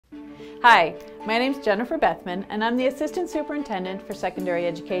Hi, my name is Jennifer Bethman and I'm the Assistant Superintendent for Secondary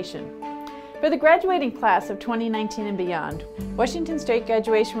Education. For the graduating class of 2019 and beyond, Washington State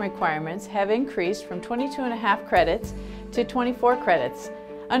graduation requirements have increased from 22.5 credits to 24 credits.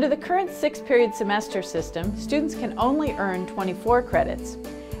 Under the current 6-period semester system, students can only earn 24 credits.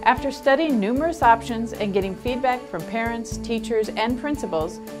 After studying numerous options and getting feedback from parents, teachers, and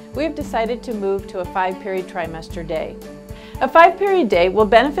principals, we have decided to move to a 5-period trimester day. A 5-period day will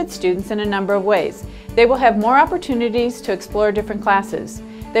benefit students in a number of ways. They will have more opportunities to explore different classes.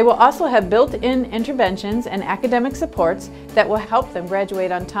 They will also have built-in interventions and academic supports that will help them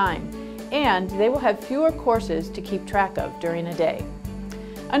graduate on time. And they will have fewer courses to keep track of during a day.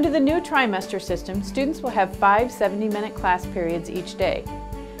 Under the new trimester system, students will have 5 70-minute class periods each day.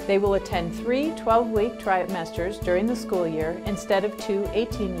 They will attend 3 12-week trimesters during the school year instead of 2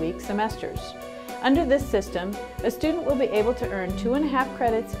 18-week semesters. Under this system, a student will be able to earn 2.5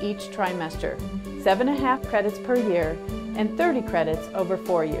 credits each trimester, 7.5 credits per year, and 30 credits over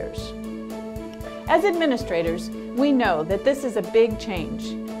 4 years. As administrators, we know that this is a big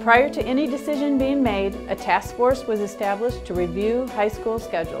change. Prior to any decision being made, a task force was established to review high school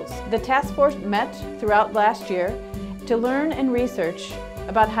schedules. The task force met throughout last year to learn and research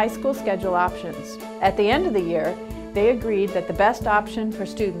about high school schedule options. At the end of the year, they agreed that the best option for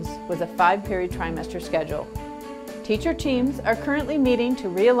students was a 5-period trimester schedule. Teacher teams are currently meeting to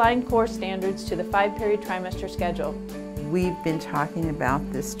realign course standards to the 5-period trimester schedule. We've been talking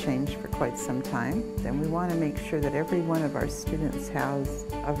about this change for quite some time, and we want to make sure that every one of our students has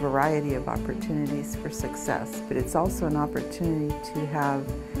a variety of opportunities for success. But it's also an opportunity to have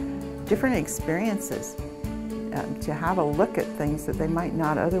different experiences, to have a look at things that they might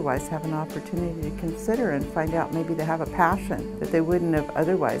not otherwise have an opportunity to consider and find out maybe they have a passion that they wouldn't have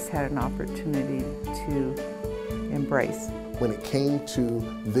otherwise had an opportunity to embrace. When it came to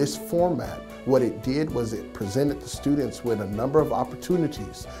this format, what it did was it presented the students with a number of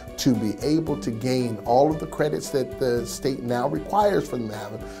opportunities to be able to gain all of the credits that the state now requires for them to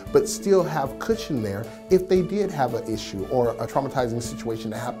have, but still have cushion there if they did have an issue or a traumatizing situation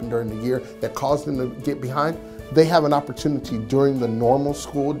that happened during the year that caused them to get behind. They have an opportunity during the normal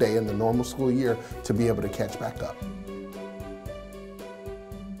school day and the normal school year to be able to catch back up.